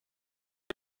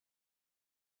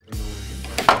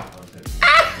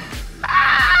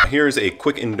here's a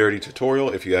quick and dirty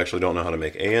tutorial. If you actually don't know how to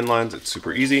make AN lines, it's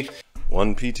super easy.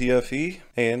 1 PTFE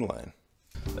AN line.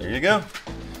 There you go.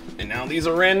 And now these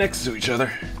are ran next to each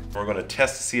other. We're gonna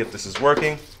test to see if this is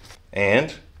working.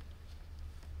 And,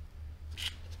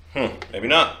 maybe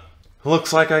not.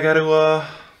 Looks like I gotta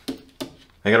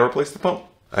replace the pump.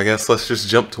 I guess let's just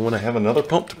jump to when I have another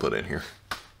pump to put in here.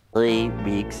 3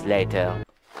 weeks later.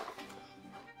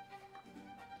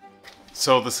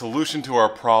 So the solution to our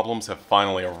problems have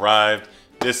finally arrived.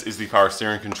 This is the power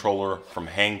steering controller from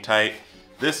Hangtight.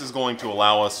 This is going to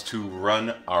allow us to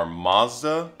run our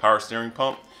Mazda power steering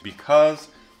pump because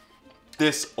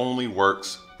this only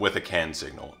works with a CAN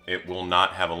signal. It will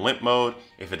not have a limp mode.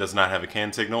 If it does not have a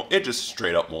CAN signal, it just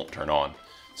straight up won't turn on.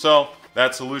 So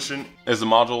that solution is a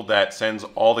module that sends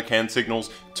all the CAN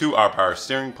signals to our power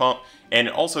steering pump, and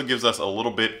it also gives us a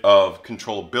little bit of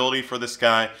controllability for this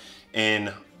guy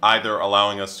in either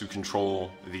allowing us to control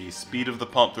the speed of the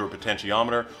pump through a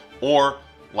potentiometer, or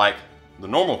like the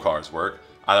normal cars work,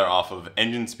 either off of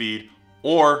engine speed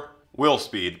or wheel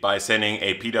speed by sending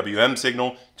a PWM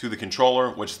signal to the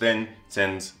controller, which then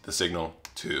sends the signal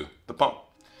to the pump.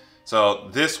 So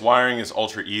this wiring is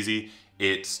ultra easy.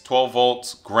 It's 12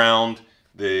 volts, ground,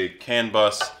 the CAN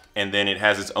bus, and then it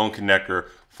has its own connector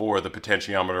for the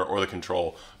potentiometer or the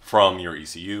control from your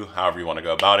ECU, however you want to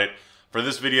go about it. For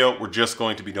this video, we're just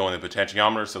going to be doing the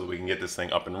potentiometer so that we can get this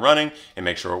thing up and running and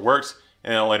make sure it works.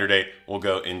 And at a later date, we'll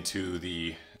go into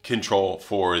the control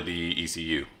for the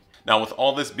ECU. Now, with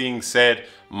all this being said,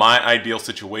 my ideal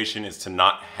situation is to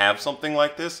not have something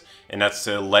like this, and that's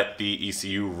to let the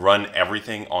ECU run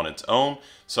everything on its own.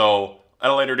 So at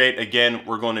a later date, again,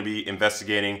 we're going to be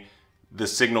investigating the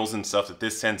signals and stuff that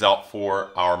this sends out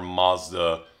for our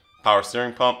Mazda power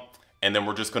steering pump. And then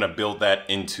we're just going to build that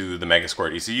into the Mega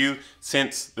Squared ECU,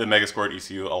 since the Mega Squared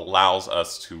ECU allows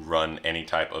us to run any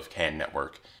type of CAN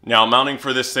network. Now, mounting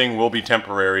for this thing will be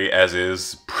temporary, as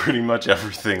is pretty much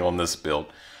everything on this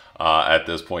build at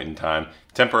this point in time.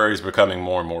 Temporary is becoming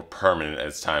more and more permanent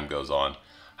as time goes on.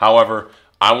 However,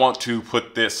 I want to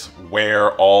put this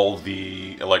where all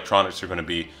the electronics are going to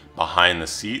be behind the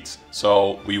seats.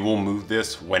 So we will move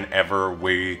this whenever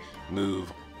we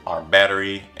move our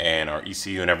battery and our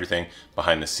ECU and everything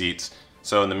behind the seats.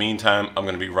 So in the meantime, I'm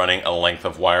going to be running a length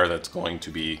of wire that's going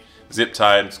to be zip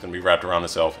tied. It's going to be wrapped around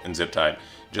itself and zip tied,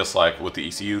 just like with the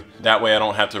ECU. That way I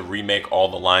don't have to remake all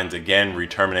the lines again,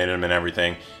 re-terminate them and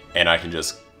everything, and I can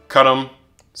just cut them,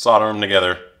 solder them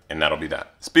together, and that'll be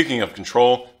that. Speaking of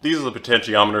control, these are the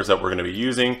potentiometers that we're going to be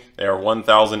using. They are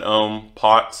 1000 ohm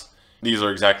pots. These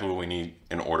are exactly what we need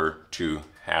in order to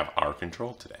have our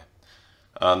control today.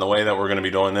 The way that we're going to be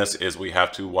doing this is we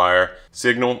have to wire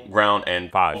signal, ground,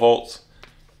 and 5 volts.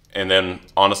 And then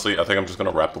honestly, I think I'm just going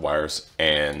to wrap the wires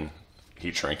and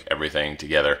heat shrink everything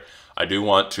together. I do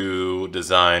want to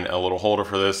design a little holder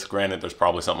for this. Granted, there's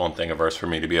probably something on Thingiverse for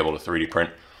me to be able to 3D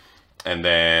print. And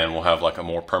then we'll have like a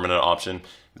more permanent option.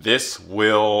 This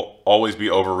will always be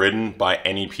overridden by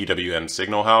any PWM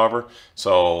signal, however.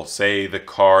 So say the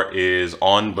car is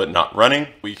on but not running,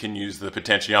 we can use the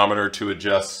potentiometer to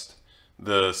adjust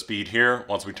the speed here.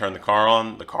 Once we turn the car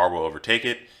on, the car will overtake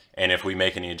it. And if we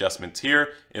make any adjustments here,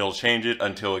 it'll change it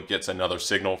until it gets another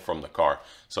signal from the car.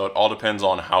 So it all depends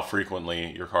on how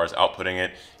frequently your car is outputting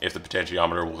it, if the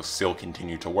potentiometer will still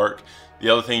continue to work. The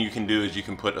other thing you can do is you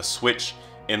can put a switch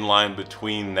in line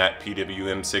between that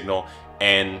PWM signal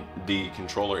and the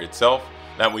controller itself.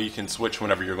 That way you can switch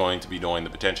whenever you're going to be doing the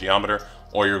potentiometer,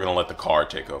 or you're going to let the car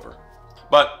take over.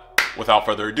 But without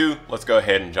further ado, let's go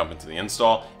ahead and jump into the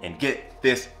install and get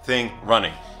this thing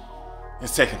running.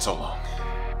 It's taking so long.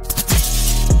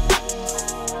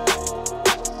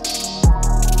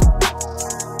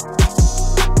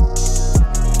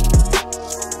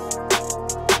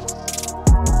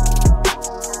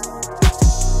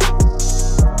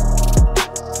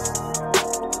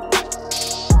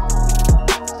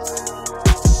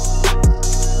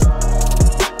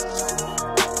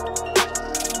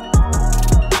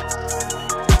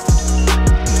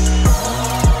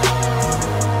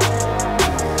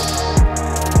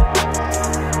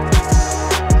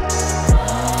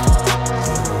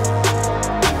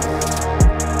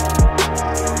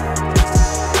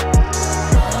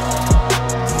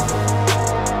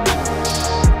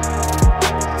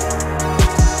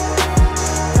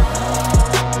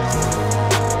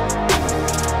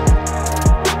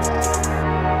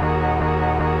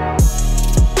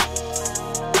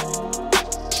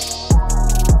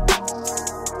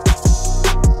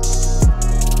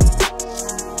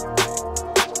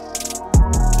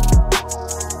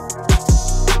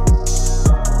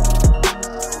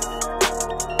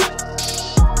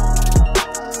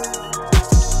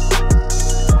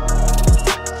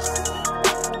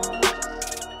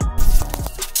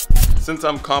 since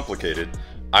I'm complicated,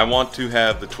 I want to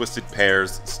have the twisted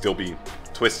pairs still be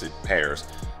twisted pairs.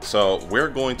 So we're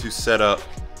going to set up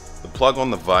the plug on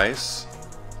the vise,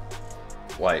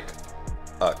 like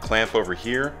a clamp over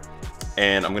here,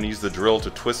 and I'm going to use the drill to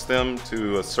twist them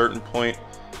to a certain point,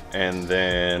 and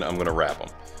then I'm going to wrap them.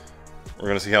 We're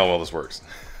going to see how well this works.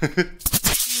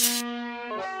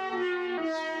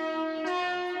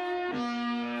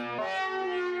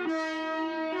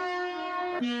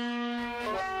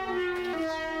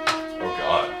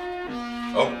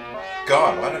 Oh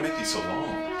God, why did I make these so long?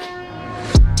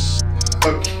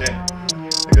 Okay,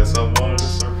 I guess I wanted a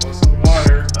surplus of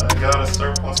wire. I got a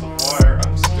surplus of wire.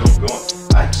 I'm still going.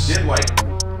 I did like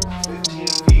 15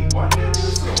 feet. Why did I do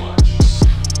so much?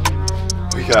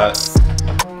 We got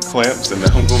clamps and now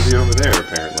I'm going to be over there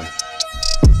apparently.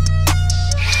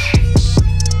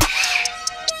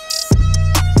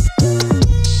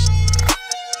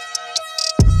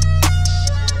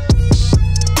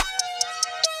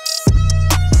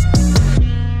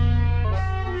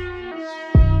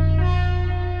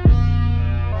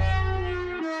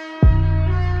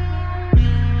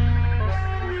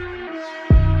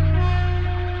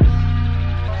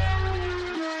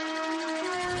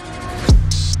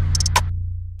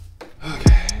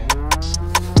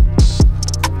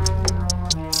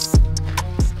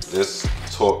 This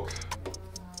took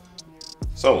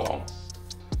so long.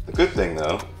 The good thing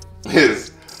though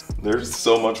is there's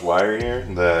so much wire here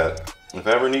that if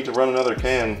I ever need to run another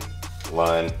can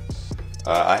line,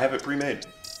 I have it pre-made.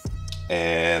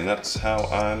 And that's how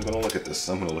I'm gonna look at this.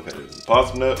 I'm gonna look at it as a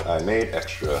positive note. I made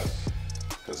extra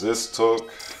because this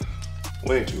took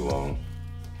way too long.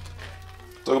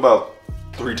 It took about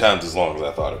 3 times as long as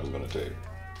I thought it was gonna take.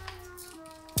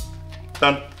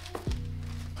 Done.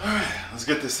 Alright, let's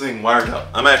get this thing wired up.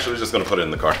 I'm actually just gonna put it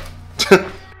in the car.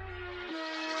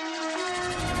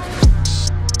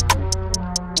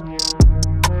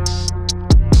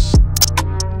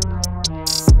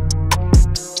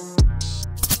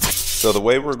 So the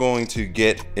way we're going to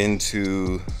get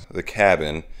into the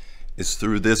cabin is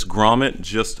through this grommet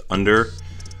just under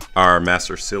our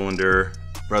master cylinder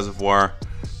reservoir.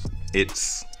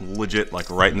 It's legit like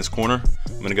right in this corner.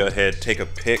 I'm gonna go ahead, take a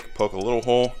pick, poke a little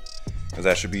hole, because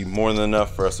that should be more than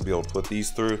enough for us to be able to put these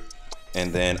through.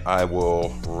 And then I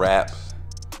will wrap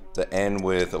the end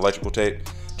with electrical tape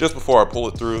just before I pull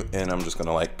it through, and I'm just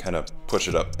gonna like kind of push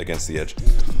it up against the edge.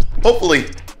 Hopefully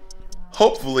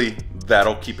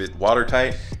that'll keep it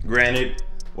watertight. Granted,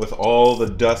 with all the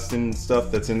dust and stuff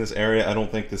that's in this area, I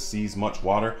don't think this sees much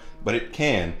water, but it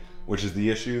can, which is the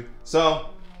issue. So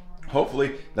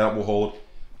hopefully that will hold.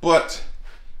 But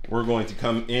we're going to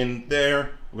come in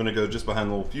there. We're gonna go just behind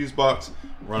the little fuse box,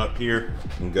 run up here,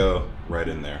 and go right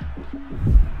in there.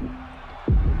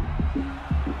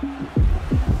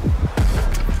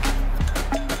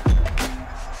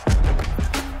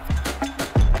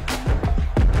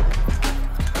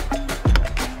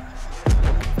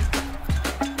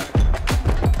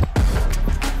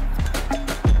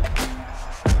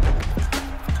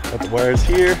 Got the wires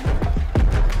here.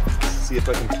 Let's see if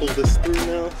I can pull this through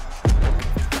now.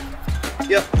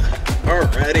 Yep.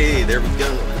 Alrighty, there we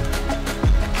go.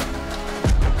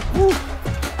 Woo.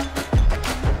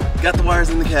 Got the wires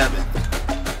in the cabin.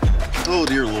 Oh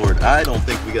dear Lord, I don't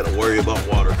think we gotta worry about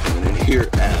water coming in here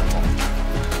at all.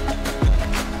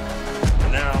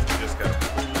 Now we just gotta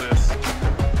pull this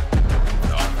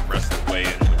the rest of the way in,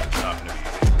 which is not gonna be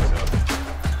easy. So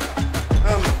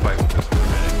I'm gonna fight with this for a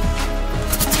minute.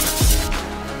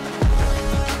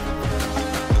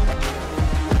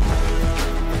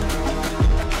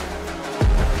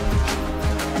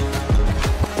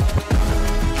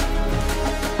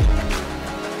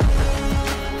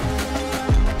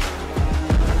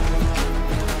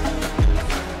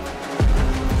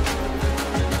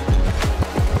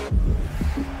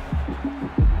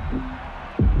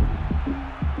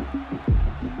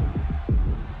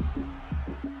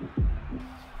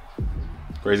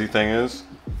 Crazy thing is,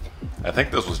 I think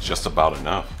this was just about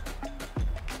enough.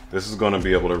 This is going to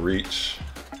be able to reach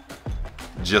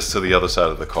just to the other side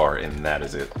of the car, and that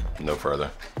is it, no further.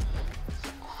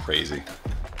 Crazy.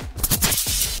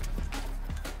 As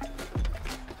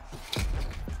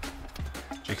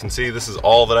you can see, this is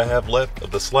all that I have left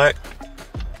of the slack.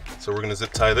 So we're going to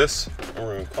zip tie this, and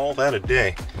we're going to call that a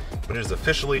day, but it is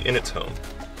officially in its home.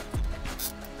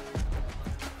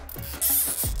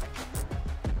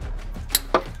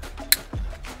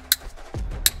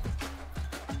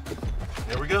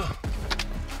 There we go.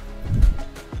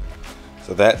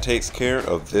 So that takes care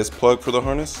of this plug for the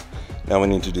harness. Now we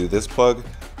need to do this plug,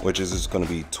 which is going to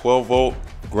be 12 volt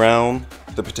ground,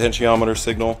 the potentiometer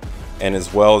signal, And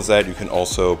as well as that, you can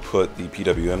also put the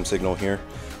PWM signal here.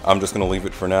 I'm just going to leave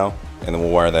it for now, and then we'll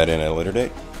wire that in at a later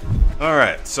date.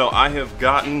 Alright, so I have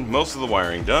gotten most of the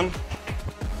wiring done,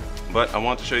 but I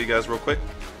want to show you guys real quick.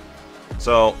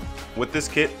 So with this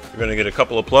kit, you're going to get a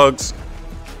couple of plugs,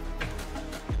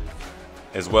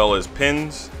 as well as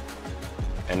pins,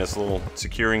 and this little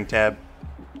securing tab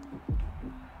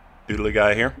doodly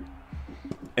guy here.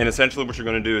 And essentially what you're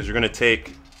going to do is you're going to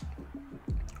take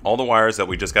all the wires that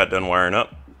we just got done wiring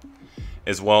up,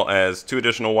 as well as 2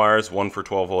 additional wires, one for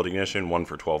 12 volt ignition, one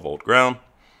for 12 volt ground.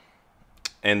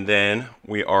 And then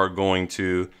we are going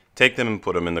to take them and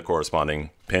put them in the corresponding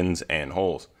pins and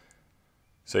holes.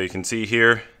 So you can see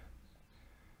here,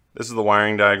 this is the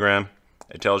wiring diagram.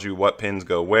 It tells you what pins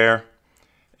go where.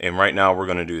 And right now we're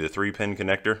going to do the 3-pin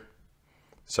connector.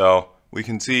 So we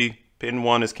can see pin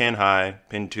 1 is can high,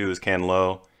 pin 2 is can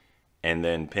low, and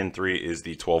then pin 3 is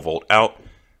the 12 volt out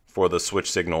for the switch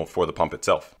signal for the pump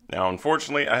itself. Now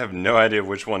unfortunately I have no idea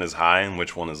which one is high and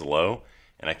which one is low,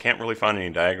 and I can't really find any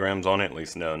diagrams on it, at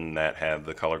least none that have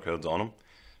the color codes on them.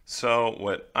 So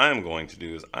what I'm going to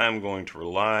do is I'm going to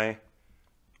rely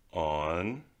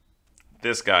on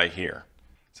this guy here.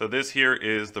 So this here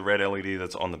is the red LED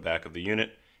that's on the back of the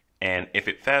unit, and if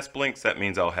it fast blinks, that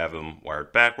means I'll have them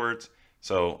wired backwards.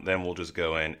 So then we'll just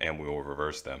go in and we will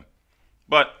reverse them.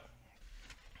 But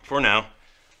for now,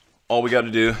 all we got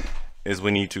to do is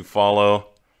we need to follow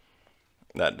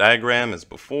that diagram as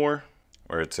before,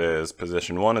 where it says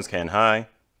position 1 is can high,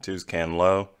 2 is can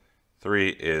low,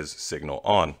 3 is signal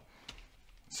on.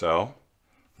 So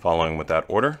following with that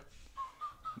order,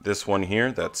 this one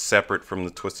here that's separate from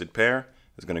the twisted pair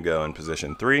is going to go in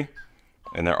position 3,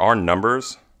 and there are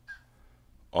numbers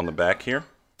on the back here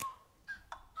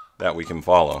that we can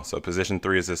follow. So position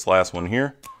 3 is this last one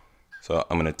here. So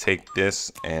I'm going to take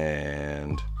this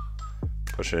and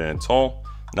push it in its hole.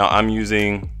 Now I'm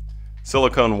using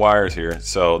silicone wires here,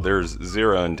 so there's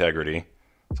 0 integrity.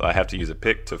 So I have to use a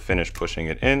pick to finish pushing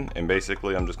it in, and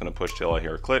basically I'm just going to push till I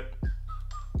hear a click.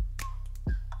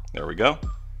 There we go.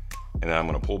 And then I'm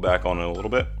going to pull back on it a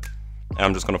little bit, and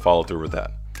I'm just going to follow through with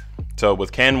that. So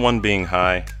with can 1 being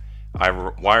high, I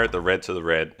wired the red to the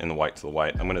red and the white to the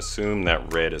white. I'm going to assume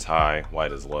that red is high,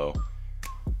 white is low.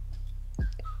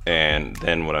 And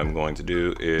then what I'm going to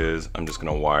do is I'm just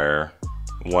going to wire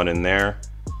 1 in there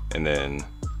and then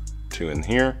 2 in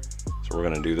here. So we're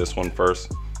going to do this one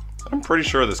first. I'm pretty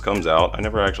sure this comes out. I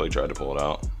never actually tried to pull it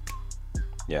out.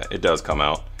 Yeah, it does come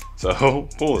out. So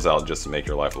pull this out just to make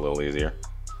your life a little easier.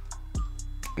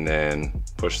 And then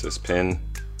push this pin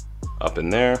up in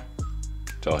there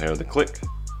till I hear the click.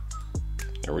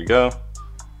 There we go.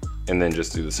 And then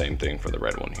just do the same thing for the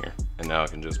red one here. And now I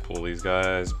can just pull these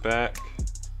guys back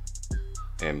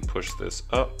and push this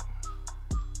up.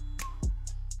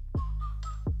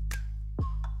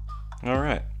 All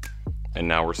right, and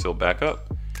now we're sealed back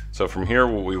up. So from here,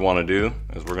 what we want to do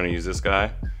is we're going to use this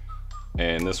guy,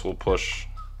 and this will push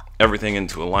everything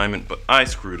into alignment, but I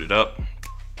screwed it up,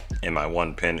 and my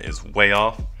 1 pin is way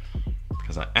off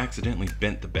because I accidentally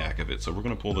bent the back of it. So we're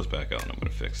going to pull this back out, and I'm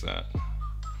going to fix that.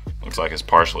 Looks like it's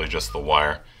partially just the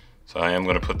wire. So I am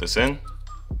going to put this in,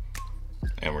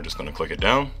 and we're just going to click it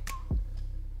down.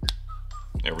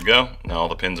 There we go. Now all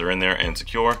the pins are in there and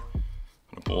secure. I'm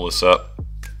going to pull this up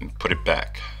and put it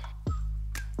back.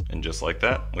 And just like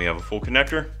that, we have a full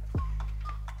connector.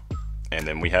 And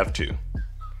then we have 2.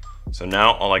 So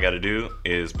now all I got to do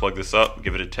is plug this up,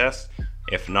 give it a test.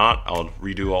 If not, I'll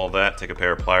redo all that, take a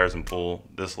pair of pliers and pull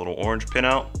this little orange pin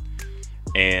out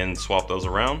and swap those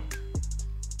around.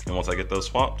 And once I get those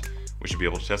swapped, we should be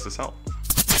able to test this out.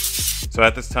 So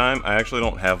at this time, I actually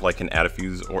don't have like an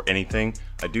antifuse or anything.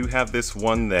 I do have this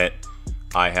one that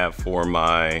I have for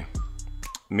my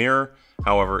mirror.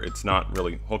 However, it's not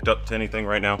really hooked up to anything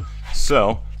right now.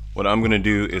 So what I'm going to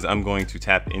do is I'm going to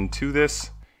tap into this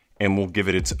and we'll give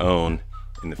it its own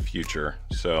in the future.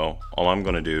 So all I'm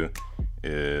going to do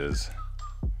is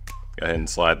go ahead and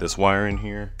slide this wire in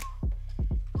here,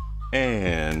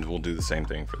 and we'll do the same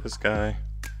thing for this guy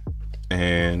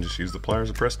and just use the pliers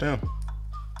to press down.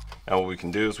 Now what we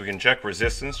can do is we can check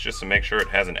resistance just to make sure it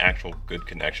has an actual good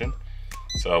connection.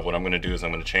 So what I'm going to do is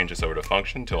I'm going to change this over to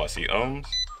function until I see ohms,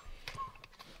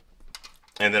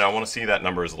 and then I want to see that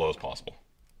number as low as possible.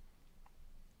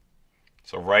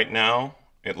 So right now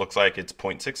it looks like it's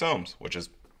 0.6 ohms, which is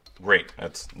great.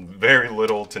 That's very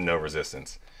little to no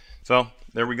resistance. So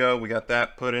there we go, we got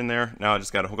that put in there. Now I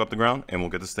just got to hook up the ground and we'll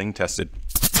get this thing tested.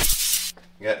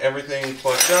 We got everything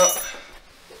plugged up.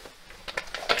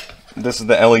 This is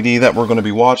the LED that we're going to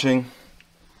be watching.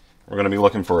 We're going to be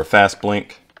looking for a fast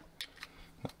blink.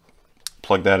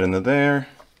 Plug that into there.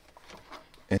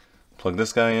 And Plug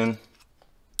this guy in.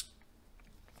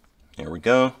 Here we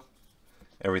go.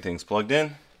 Everything's plugged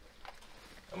in.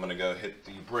 I'm gonna go hit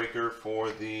the breaker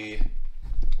for the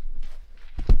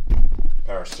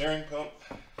power steering pump.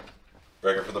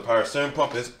 Breaker for the power steering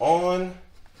pump is on.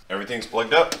 Everything's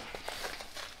plugged up.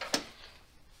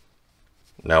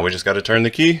 Now we just got to turn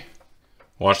the key,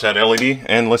 watch that LED,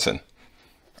 and listen.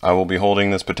 I will be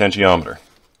holding this potentiometer.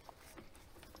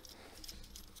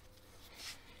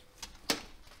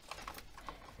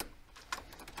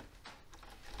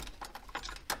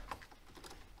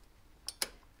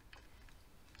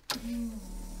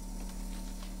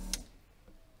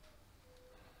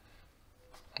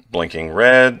 Blinking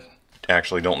red.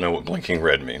 Actually don't know what blinking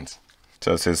red means.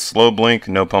 So it says slow blink,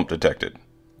 no pump detected.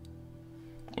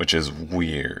 Which is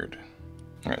weird.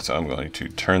 Alright, so I'm going to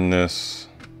turn this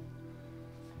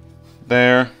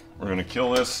there. We're going to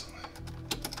kill this.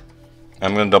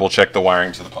 I'm going to double check the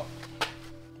wiring to the pump.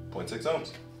 0.6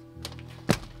 ohms.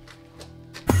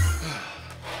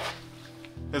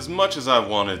 As much as I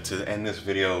wanted to end this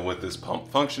video with this pump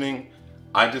functioning,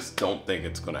 I just don't think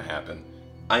it's going to happen.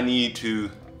 I need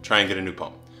to try and get a new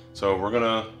pump. So we're going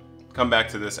to come back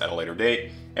to this at a later date.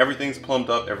 Everything's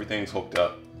plumbed up, everything's hooked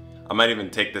up. I might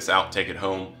even take this out, take it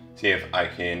home, see if I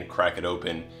can crack it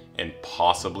open and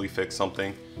possibly fix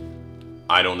something.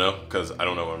 I don't know, because I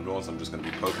don't know what I'm doing, so I'm just going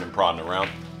to be poking and prodding around.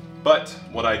 But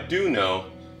what I do know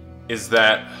is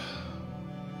that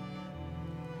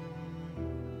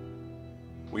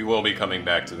we will be coming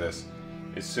back to this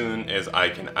as soon as I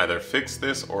can either fix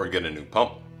this or get a new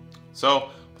pump.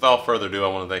 So without further ado, I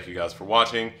want to thank you guys for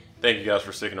watching. Thank you guys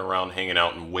for sticking around, hanging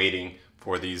out, and waiting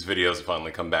for these videos to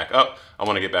finally come back up. I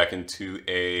want to get back into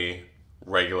a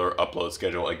regular upload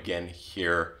schedule again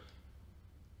here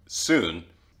soon.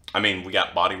 I mean, we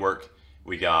got bodywork.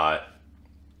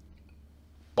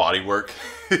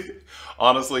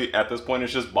 Honestly, at this point,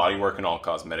 it's just bodywork and all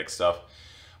cosmetic stuff.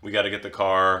 We got to get the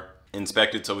car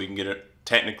inspected so we can get it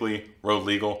technically road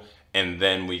legal, and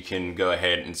then we can go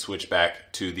ahead and switch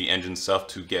back to the engine stuff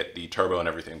to get the turbo and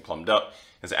everything plumbed up.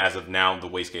 As of now, the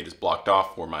wastegate is blocked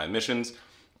off for my emissions,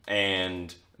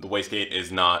 and the wastegate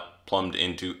is not plumbed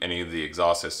into any of the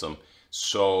exhaust system.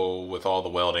 So with all the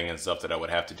welding and stuff that I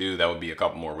would have to do, that would be a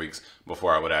couple more weeks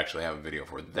before I would actually have a video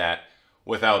for that,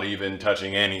 without even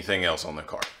touching anything else on the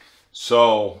car.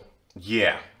 So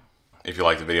yeah, if you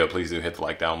liked the video, please do hit the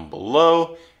like down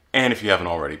below. And if you haven't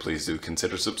already, please do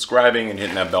consider subscribing and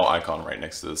hitting that bell icon right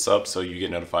next to the sub so you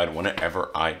get notified whenever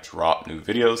I drop new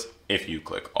videos, if you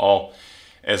click all.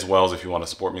 As well as if you want to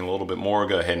support me a little bit more,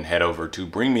 go ahead and head over to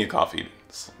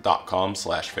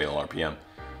bringmeacoffee.com/FatalRPM.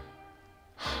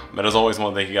 But as always, I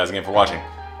want to thank you guys again for watching.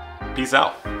 Peace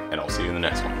out, and I'll see you in the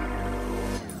next one.